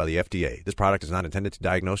evaluated by the FDA. This product is not intended to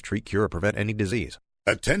diagnose, treat, cure, or prevent any disease.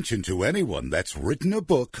 Attention to anyone that's written a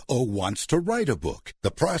book or wants to write a book. The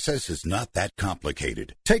process is not that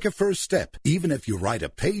complicated. Take a first step. Even if you write a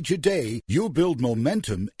page a day, you'll build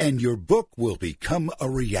momentum and your book will become a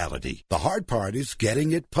reality. The hard part is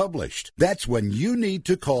getting it published. That's when you need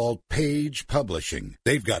to call Page Publishing.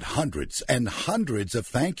 They've got hundreds and hundreds of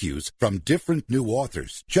thank yous from different new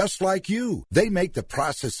authors, just like you. They make the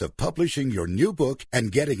process of publishing your new book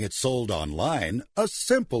and getting it sold online a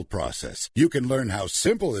simple process. You can learn how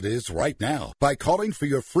simple it is right now by calling for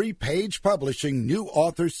your free Page Publishing New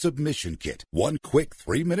Author Submission Kit. One quick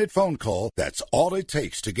 3-minute phone call, that's all it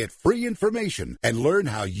takes to get free information and learn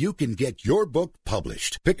how you can get your book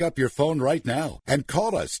published. Pick up your phone right now and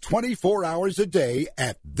call us 24 hours a day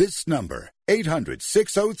at this number.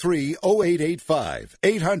 800-603-0885.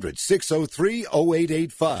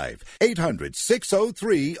 800-603-0885.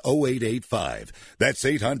 800-603-0885. That's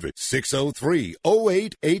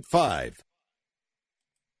 800-603-0885.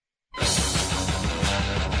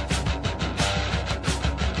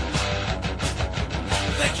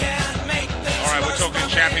 All right, we're talking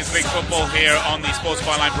Champions League football here on the Sports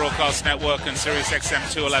Byline Broadcast Network and Sirius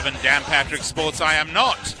XM 211 Dan Patrick Sports. I am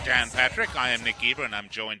not Dan Patrick. I am Nick Geber, and I'm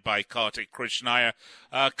joined by Kartik Krishnaiyer.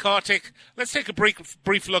 Kartik, let's take a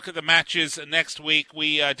brief look at the matches next week.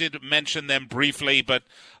 We did mention them briefly, but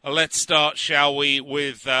let's start, shall we,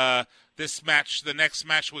 with this match. The next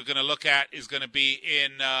match we're going to look at is going to be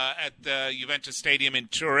at the Juventus Stadium in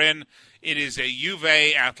Turin. It is a Juve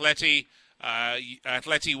Atleti.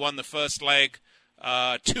 Atleti won the first leg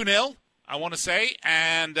 2-0, I want to say,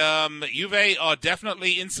 and Juve are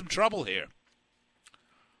definitely in some trouble here.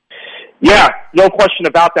 Yeah, no question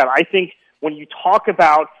about that. I think when you talk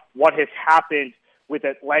about what has happened with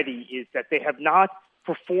Atleti is that they have not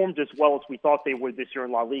performed as well as we thought they would this year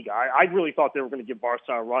in La Liga. I really thought they were going to give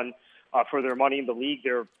Barca a run for their money in the league.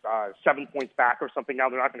 They're 7 points back or something now.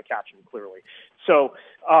 They're not going to catch them, clearly. So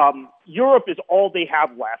Europe is all they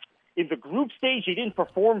have left. In the group stage, they didn't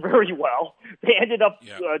perform very well. They ended up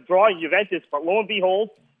drawing Juventus, but lo and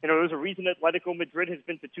behold, there's a reason Atletico Madrid has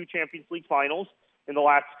been to 2 Champions League finals in the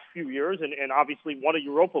last few years and obviously won a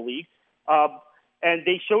Europa League. And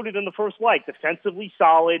they showed it in the first leg, defensively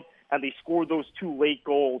solid, and they scored those 2 late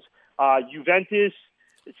goals. Juventus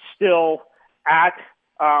still at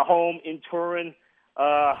home in Turin.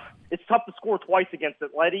 It's tough to score twice against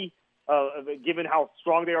Atleti, given how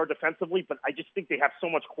strong they are defensively, but I just think they have so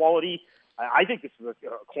much quality. I think this is a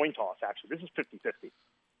coin toss, actually. This is 50-50.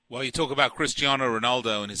 Well, you talk about Cristiano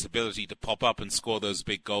Ronaldo and his ability to pop up and score those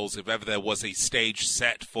big goals. If ever there was a stage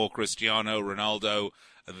set for Cristiano Ronaldo,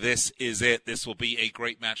 this is it. This will be a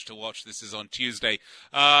great match to watch. This is on Tuesday.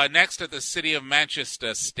 Next at the City of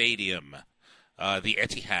Manchester Stadium. The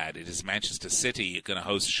Etihad. It is Manchester City going to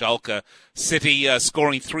host Schalke. City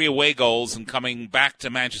scoring 3 away goals and coming back to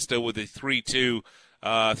Manchester with a 3-2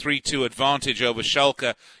 advantage over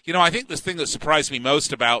Schalke. I think the thing that surprised me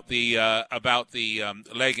most about the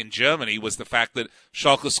leg in Germany was the fact that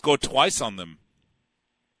Schalke scored twice on them.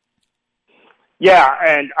 Yeah,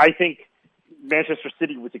 and I think Manchester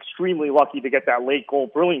City was extremely lucky to get that late goal,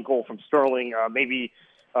 brilliant goal from Sterling. Maybe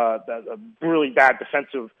a really bad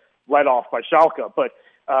defensive let off by Schalke, but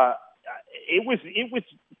it was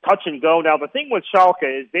touch and go. Now the thing with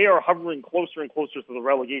Schalke is they are hovering closer and closer to the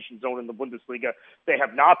relegation zone in the Bundesliga. They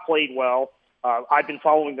have not played well. I've been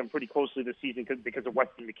following them pretty closely this season because of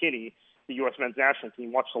Weston McKennie, the U.S. men's national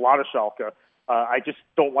team. Watched a lot of Schalke. I just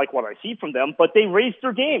don't like what I see from them, but they raised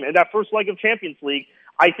their game in that first leg of Champions League.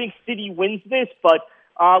 I think City wins this, but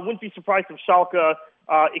wouldn't be surprised if Schalke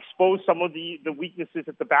expose some of the weaknesses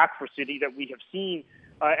at the back for City that we have seen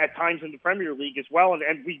at times in the Premier League as well, and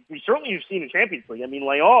we certainly have seen in Champions League. I mean,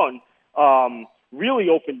 Leon really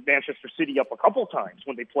opened Manchester City up a couple times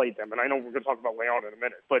when they played them, and I know we're going to talk about Leon in a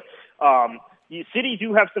minute, but City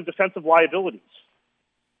do have some defensive liabilities.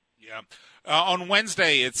 Yeah. On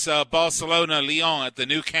Wednesday, it's Barcelona-Lyon at the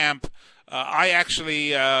Nou Camp. I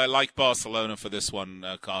actually like Barcelona for this one,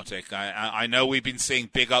 Kartik. I know we've been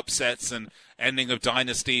seeing big upsets and ending of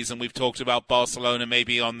dynasties, and we've talked about Barcelona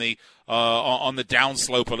maybe on the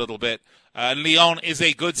downslope a little bit. Lyon is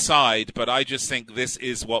a good side, but I just think this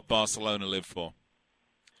is what Barcelona live for.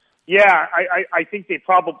 Yeah, I think they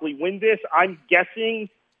probably win this. I'm guessing,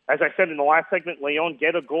 as I said in the last segment, Lyon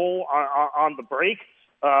get a goal on the break,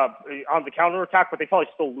 on the counterattack, but they probably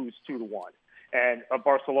still lose 2-1. And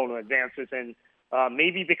Barcelona advances and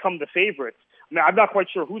maybe become the favorites. I mean, I'm not quite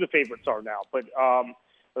sure who the favorites are now, but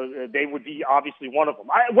they would be obviously one of them.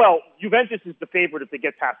 Juventus is the favorite if they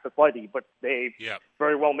get past Atleti, but they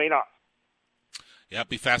very well may not. Yeah, it'd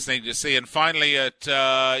be fascinating to see. And finally,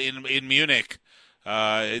 in Munich,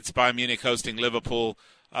 it's Bayern Munich hosting Liverpool.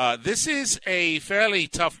 This is a fairly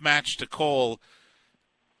tough match to call.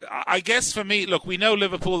 I guess for me, look, we know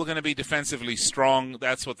Liverpool are going to be defensively strong.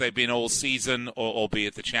 That's what they've been all season,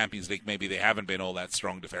 albeit the Champions League, maybe they haven't been all that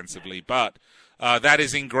strong defensively. But that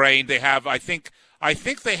is ingrained. They have, I think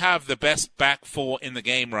they have the best back four in the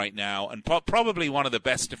game right now, and probably one of the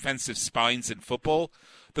best defensive spines in football.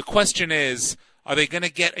 The question is, are they going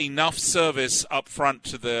to get enough service up front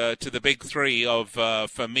to the big three of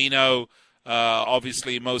Firmino,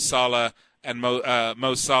 Obviously, Mo Salah and Mane.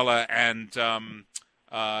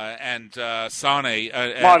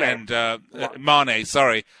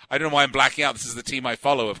 Sorry, I don't know why I'm blacking out. This is the team I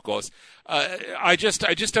follow, of course. I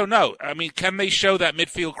just don't know. I mean, can they show that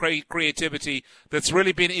midfield creativity that's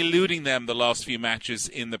really been eluding them the last few matches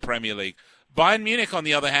in the Premier League? Bayern Munich, on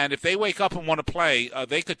the other hand, if they wake up and want to play,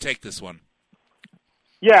 they could take this one.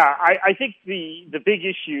 Yeah, I think the big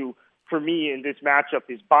issue for me in this matchup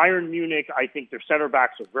is Bayern Munich. I think their center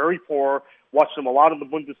backs are very poor. Watched them a lot in the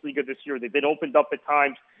Bundesliga this year. They've been opened up at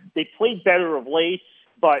times. They played better of late,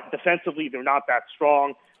 but defensively they're not that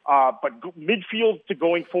strong. But midfield to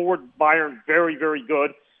going forward, Bayern very, very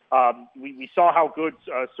good. We saw how good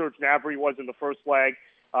Serge Gnabry was in the first leg,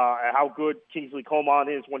 how good Kingsley Coman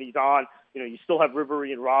is when he's on. You still have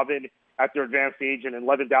Ribéry and Robben at their advanced age, and then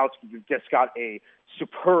Lewandowski, you've just got a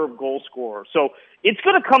superb goal scorer. So it's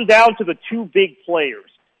going to come down to the two big players,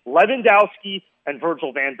 Lewandowski and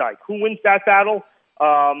Virgil van Dijk. Who wins that battle?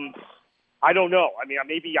 I don't know. I mean,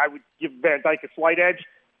 maybe I would give Van Dijk a slight edge.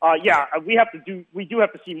 We do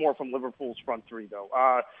have to see more from Liverpool's front three, though.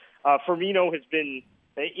 Firmino has been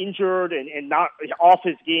injured and not off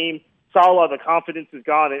his game. Salah, the confidence is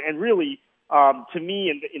gone, and really, to me,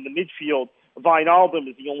 in the midfield, Wijnaldum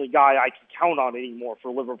is the only guy I can count on anymore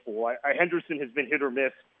for Liverpool. Henderson has been hit or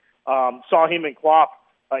miss. Saw him and Klopp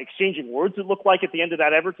exchanging words, it looked like, at the end of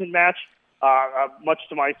that Everton match, much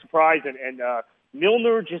to my surprise. And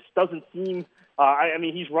Milner just doesn't seem...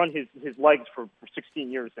 he's run his legs for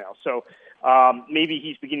 16 years now. So maybe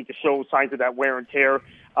he's beginning to show signs of that wear and tear.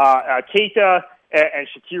 Keita and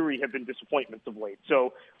Shaqiri have been disappointments of late.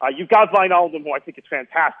 So you've got Wijnaldum, who I think is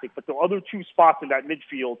fantastic, but the other two spots in that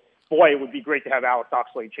midfield, boy, it would be great to have Alex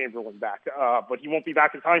Oxlade-Chamberlain back. But he won't be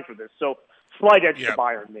back in time for this. So slight edge to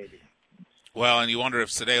Bayern, maybe. Well, and you wonder if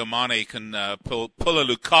Sadio Mane can pull a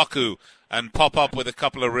Lukaku and pop up with a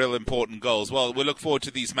couple of real important goals. Well, we'll look forward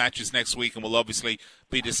to these matches next week, and we'll obviously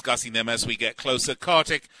be discussing them as we get closer.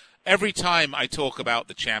 Kartik, every time I talk about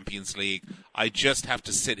the Champions League, I just have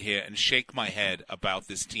to sit here and shake my head about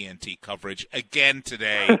this TNT coverage again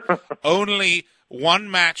today. Only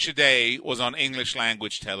one match a day was on English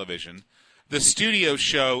language television. The studio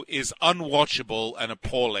show is unwatchable and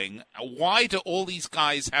appalling. Why do all these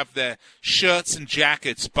guys have their shirts and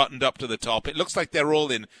jackets buttoned up to the top? It looks like they're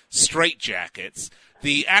all in straitjackets.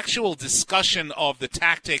 The actual discussion of the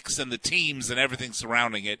tactics and the teams and everything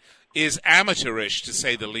surrounding it is amateurish, to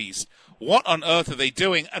say the least. What on earth are they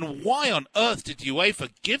doing, and why on earth did UEFA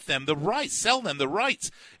give them the rights, sell them the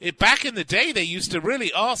rights? Back in the day, they used to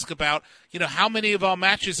really ask about, how many of our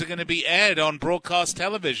matches are going to be aired on broadcast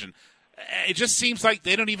television. It just seems like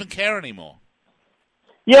they don't even care anymore.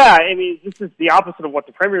 Yeah, this is the opposite of what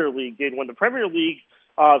the Premier League did. When the Premier League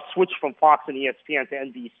switched from Fox and ESPN to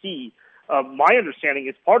NBC, my understanding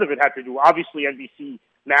is part of it had to do, obviously NBC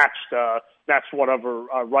matched whatever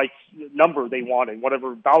rights number they wanted,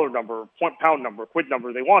 whatever dollar number, pound number, quid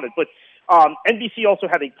number they wanted. But NBC also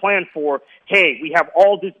had a plan for, hey, we have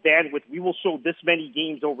all this bandwidth. We will show this many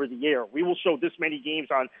games over the air. We will show this many games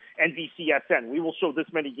on NBCSN. We will show this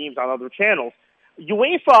many games on other channels.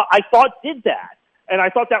 UEFA, I thought, did that. And I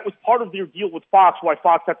thought that was part of their deal with Fox, why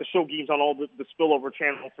Fox had to show games on all the spillover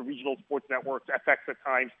channels, the regional sports networks, FX at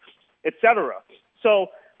times, etc. So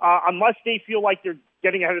unless they feel like they're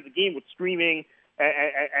getting ahead of the game with streaming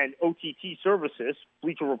and OTT services,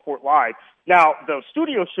 Bleacher Report Live. Now, the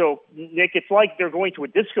studio show, Nick, it's like they're going to a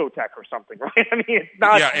discotheque or something, right? It's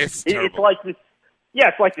not. Yeah, it's terrible. It's like this. Yeah,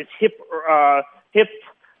 it's like this hip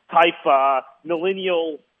type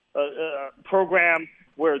millennial program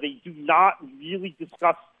where they do not really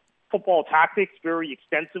discuss football tactics very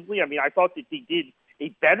extensively. I thought that they did a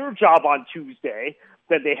better job on Tuesday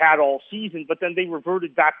than they had all season, but then they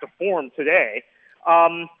reverted back to form today.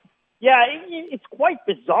 It's quite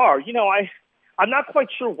bizarre. I'm not quite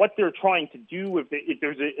sure what they're trying to do, if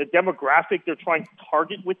there's a demographic they're trying to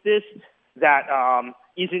target with this that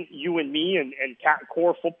isn't you and me and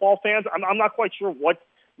core football fans. I'm not quite sure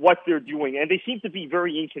what they're doing, and they seem to be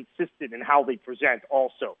very inconsistent in how they present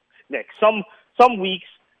also, Nick. Some weeks,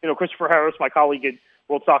 Christopher Harris, my colleague at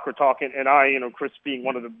World Soccer Talk, and I, Chris being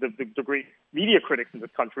one of the great media critics in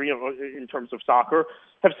this country in terms of soccer,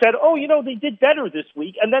 have said, they did better this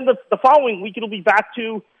week. And then the following week, it'll be back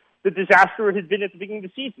to the disaster it had been at the beginning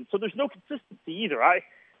of the season. So there's no consistency either. I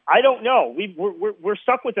don't know. We're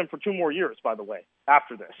stuck with them for 2 more years, by the way,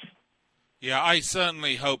 after this. Yeah, I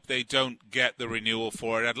certainly hope they don't get the renewal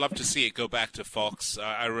for it. I'd love to see it go back to Fox.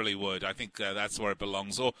 I really would. I think that's where it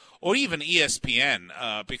belongs. Or even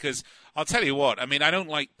ESPN, because I'll tell you what, I mean, I don't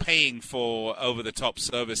like paying for over-the-top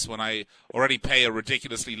service when I already pay a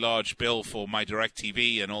ridiculously large bill for my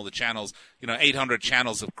DirecTV and all the channels, 800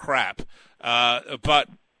 channels of crap. But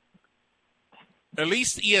at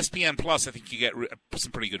least ESPN Plus, I think you get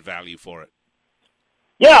some pretty good value for it.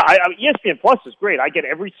 Yeah, ESPN Plus is great. I get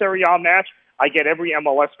every Serie A match. I get every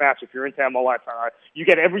MLS match if you're into MLS. You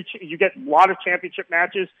get a lot of championship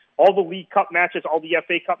matches, all the League Cup matches, all the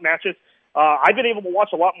FA Cup matches. I've been able to watch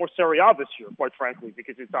a lot more Serie A this year, quite frankly,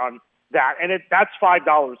 because it's on that, and that's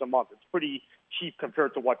 $5 a month. It's pretty cheap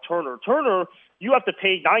compared to what Turner. Turner, you have to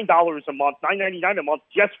pay $9 a month, $9.99 a month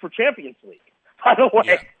just for Champions League. By the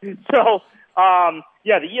way, yeah. So.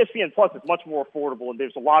 The ESPN Plus is much more affordable, and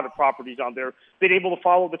there's a lot of properties on there. Been able to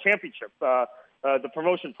follow the championship, the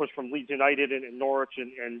promotion push from Leeds United and Norwich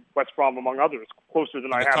and West Brom, among others, closer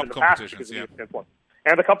than I have in the past because of ESPN Plus.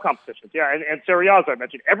 And the Cup competitions, and Serie A, as I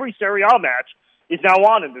mentioned. Every Serie A match is now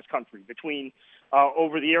on in this country between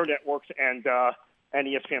over-the-air networks and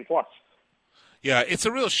ESPN Plus. Yeah, it's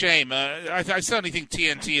a real shame. I certainly think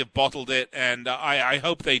TNT have bottled it, and I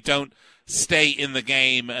hope they don't stay in the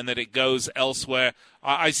game and that it goes elsewhere.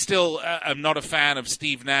 I still am not a fan of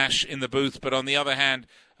Steve Nash in the booth, but on the other hand,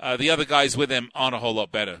 the other guys with him aren't a whole lot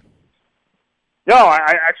better. No,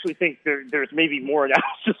 I actually think there's maybe more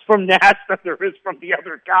analysis from Nash than there is from the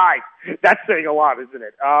other guys. That's saying a lot, isn't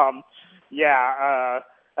it?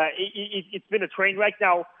 It's been a train wreck.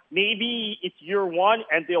 Now, maybe it's year one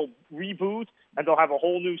and they'll reboot and they'll have a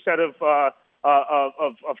whole new set of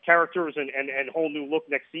characters and whole new look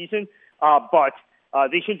next season. But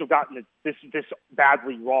they shouldn't have gotten this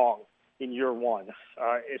badly wrong in year one,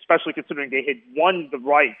 especially considering they had won the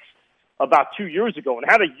rights about 2 years ago and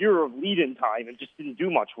had a year of lead-in time and just didn't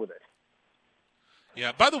do much with it.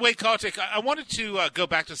 Yeah. By the way, Kartik, I wanted to go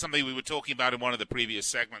back to something we were talking about in one of the previous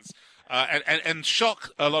segments and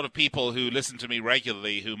shock a lot of people who listen to me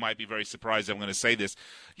regularly who might be very surprised I'm going to say this.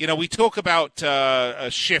 We talk about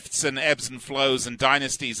shifts and ebbs and flows and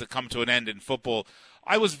dynasties that come to an end in football.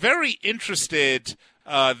 I was very interested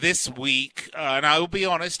this week, and I will be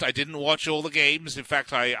honest, I didn't watch all the games. In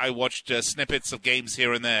fact, I watched snippets of games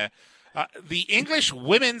here and there. The English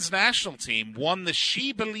women's national team won the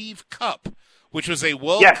She Believe Cup, which was a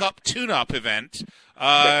World Cup tune-up event.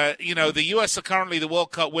 The U.S. are currently the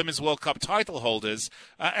Women's World Cup title holders,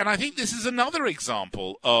 and I think this is another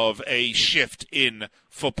example of a shift in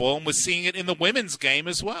football, and we're seeing it in the women's game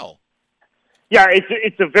as well. Yeah,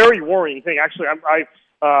 it's a very worrying thing. Actually,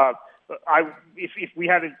 if you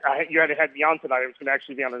hadn't had me on tonight, I was going to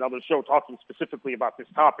actually be on another show talking specifically about this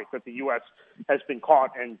topic, that the U.S. has been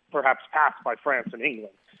caught and perhaps passed by France and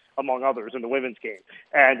England, among others, in the women's game.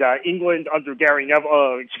 And England under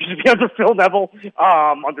under Phil Neville,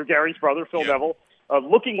 under Gary's brother, Phil Neville,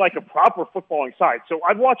 looking like a proper footballing side. So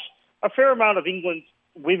I've watched a fair amount of England's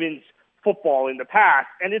women's football in the past,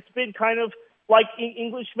 and it's been kind of like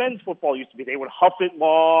English men's football used to be. They would huff it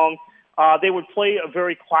long. They would play a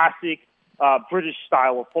very classic British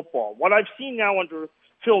style of football. What I've seen now under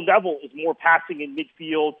Phil Neville is more passing in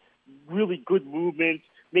midfield, really good movement,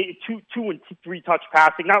 maybe two and three touch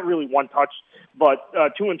passing, not really one touch, but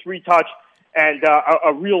 2 and 3 touch, and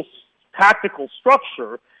a real tactical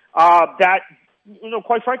structure that,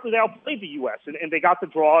 quite frankly, they outplayed the U.S. and they got the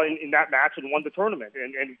draw in that match and won the tournament,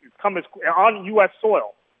 and it's come as on U.S.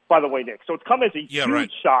 soil, by the way, Nick. So it's come as a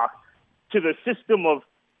huge shock to the system of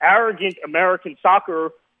arrogant American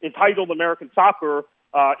soccer, entitled American soccer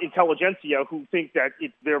intelligentsia who think that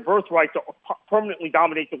it's their birthright to permanently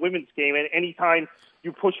dominate the women's game, and anytime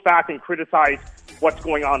you push back and criticize what's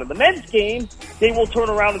going on in the men's game, they will turn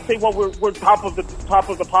around and say, well, we're top of the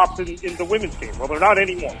pops in the women's game. Well, they're not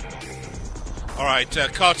anymore. All right,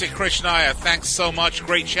 Kartik Krishnaiyer, thanks so much.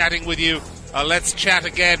 Great chatting with you. Let's chat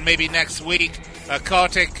again maybe next week.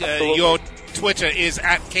 Kartik, your Twitter is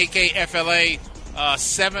at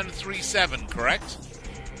KKFLA737, correct?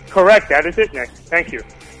 Correct, that is it, Nick. Thank you.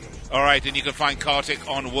 All right, and you can find Kartik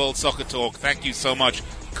on World Soccer Talk. Thank you so much,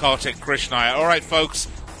 Kartik Krishnaiyer. All right, folks,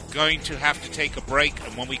 going to have to take a break,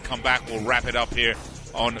 and when we come back, we'll wrap it up here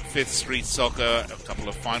on Fifth Street Soccer. A couple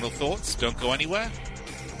of final thoughts. Don't go anywhere.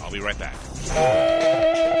 I'll be right back.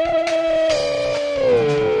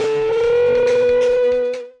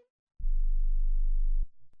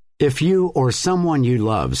 If you or someone you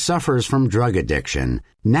love suffers from drug addiction,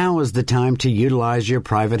 now is the time to utilize your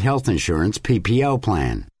private health insurance PPO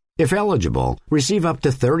plan. If eligible, receive up to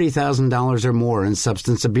 $30,000 or more in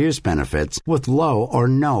substance abuse benefits with low or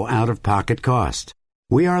no out-of-pocket cost.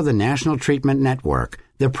 We are the National Treatment Network,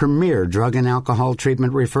 the premier drug and alcohol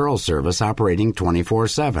treatment referral service operating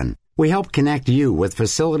 24/7. We help connect you with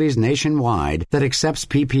facilities nationwide that accepts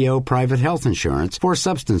PPO private health insurance for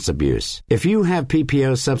substance abuse. If you have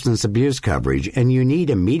PPO substance abuse coverage and you need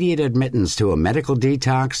immediate admittance to a medical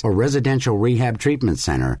detox or residential rehab treatment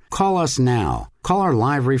center, call us now. Call our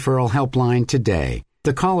live referral helpline today.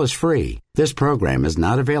 The call is free. This program is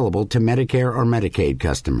not available to Medicare or Medicaid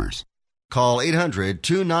customers. Call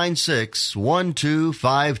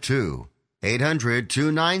 800-296-1252.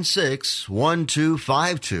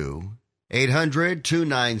 800-296-1252.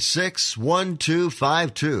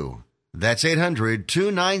 800-296-1252. That's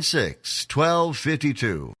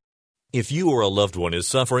 800-296-1252. If you or a loved one is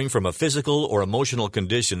suffering from a physical or emotional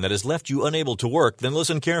condition that has left you unable to work, then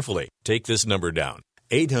listen carefully. Take this number down.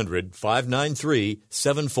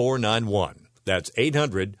 800-593-7491. That's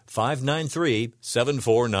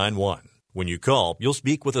 800-593-7491. When you call, you'll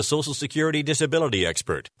speak with a Social Security disability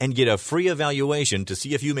expert and get a free evaluation to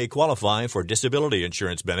see if you may qualify for disability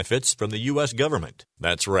insurance benefits from the U.S. government.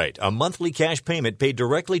 That's right, a monthly cash payment paid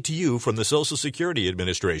directly to you from the Social Security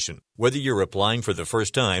Administration. Whether you're applying for the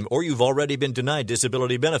first time or you've already been denied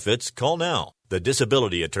disability benefits, call now. The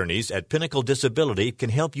disability attorneys at Pinnacle Disability can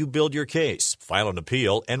help you build your case, file an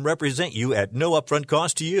appeal, and represent you at no upfront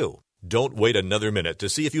cost to you. Don't wait another minute to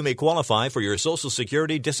see if you may qualify for your Social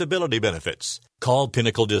Security disability benefits. Call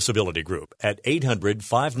Pinnacle Disability Group at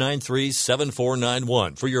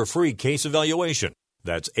 800-593-7491 for your free case evaluation.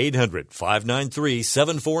 That's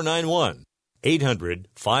 800-593-7491.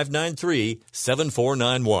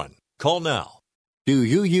 800-593-7491. Call now. Do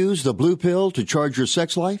you use the blue pill to charge your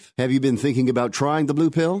sex life? Have you been thinking about trying the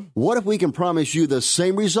blue pill? What if we can promise you the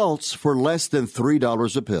same results for less than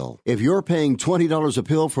 $3 a pill? If you're paying $20 a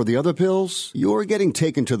pill for the other pills, you're getting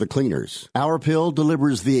taken to the cleaners. Our pill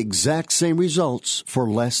delivers the exact same results for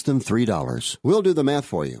less than $3. We'll do the math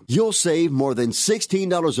for you. You'll save more than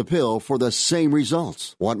 $16 a pill for the same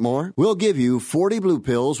results. Want more? We'll give you 40 blue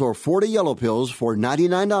pills or 40 yellow pills for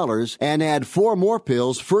 $99 and add 4 more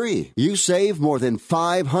pills free. You save more than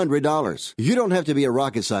 $500. You don't have to be a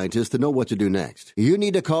rocket scientist to know what to do next. You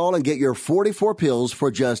need to call and get your 44 pills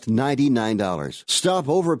for just $99. Stop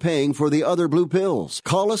overpaying for the other blue pills.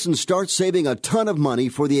 Call us and start saving a ton of money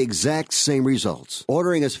for the exact same results.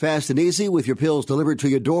 Ordering is fast and easy with your pills delivered to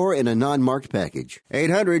your door in a non-marked package.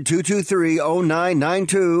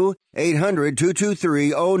 800-223-0992.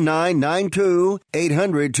 800-223-0992.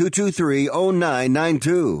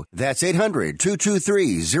 800-223-0992. That's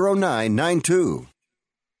 800-223-0992.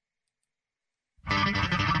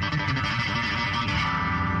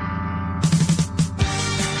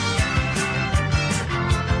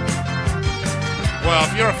 Well,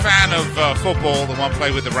 if you're a fan of football, the one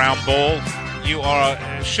played with the round ball, you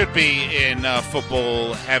should be in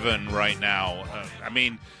football heaven right now.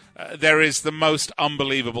 There is the most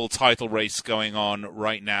unbelievable title race going on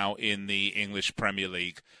right now in the English Premier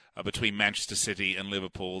League between Manchester City and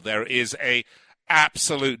Liverpool. There is a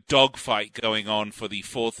absolute dogfight going on for the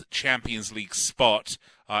 4th Champions League spot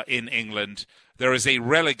in England. There is a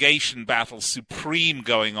relegation battle supreme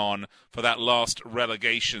going on for that last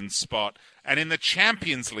relegation spot. And in the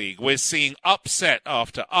Champions League, we're seeing upset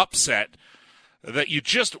after upset that you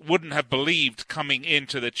just wouldn't have believed coming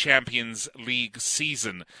into the Champions League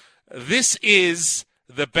season. This is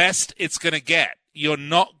the best it's going to get. You're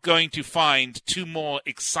not going to find 2 more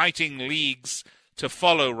exciting leagues to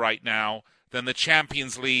follow right now than the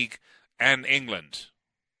Champions League and England.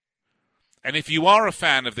 And if you are a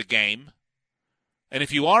fan of the game, and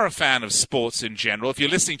if you are a fan of sports in general, if you're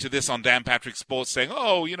listening to this on Dan Patrick Sports saying,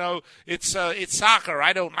 it's soccer,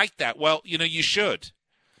 I don't like that. Well, you should.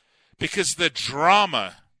 Because the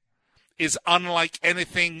drama is unlike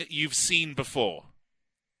anything you've seen before.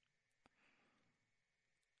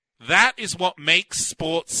 That is what makes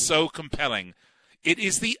sports so compelling. It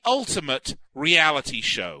is the ultimate reality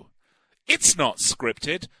show. It's not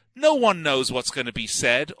scripted. No one knows what's going to be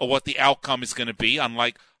said or what the outcome is going to be,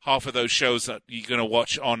 unlike half of those shows that you're going to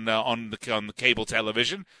watch on the cable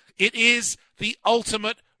television. It is the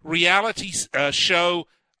ultimate reality show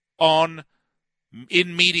in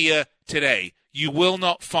media today. You will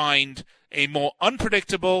not find a more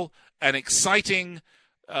unpredictable and exciting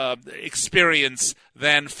experience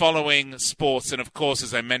than following sports. And, of course,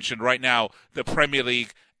 as I mentioned right now, the Premier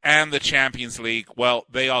League and the Champions League, well,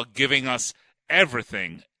 they are giving us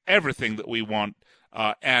everything that we want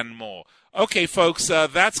and more. Okay, folks,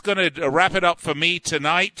 that's going to wrap it up for me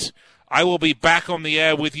tonight. I will be back on the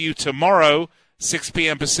air with you tomorrow, 6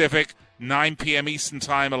 p.m. Pacific, 9 p.m. Eastern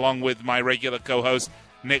Time, along with my regular co-host,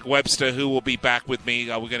 Nick Webster, who will be back with me.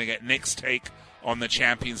 We're going to get Nick's take on the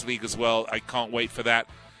Champions League as well. I can't wait for that.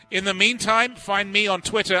 In the meantime, find me on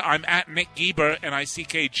Twitter. I'm at Nick Geber,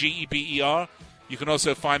 NickGeber. You can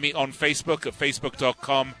also find me on Facebook at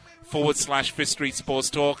facebook.com/Fifth Street Sports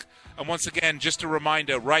Talk. And once again, just a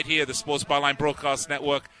reminder, right here, the Sports Byline Broadcast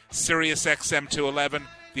Network, Sirius XM 211,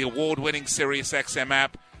 the award-winning Sirius XM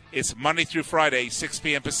app. It's Monday through Friday, 6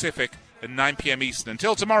 p.m. Pacific and 9 p.m. Eastern.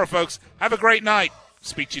 Until tomorrow, folks, have a great night.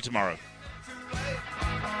 Speak to you tomorrow.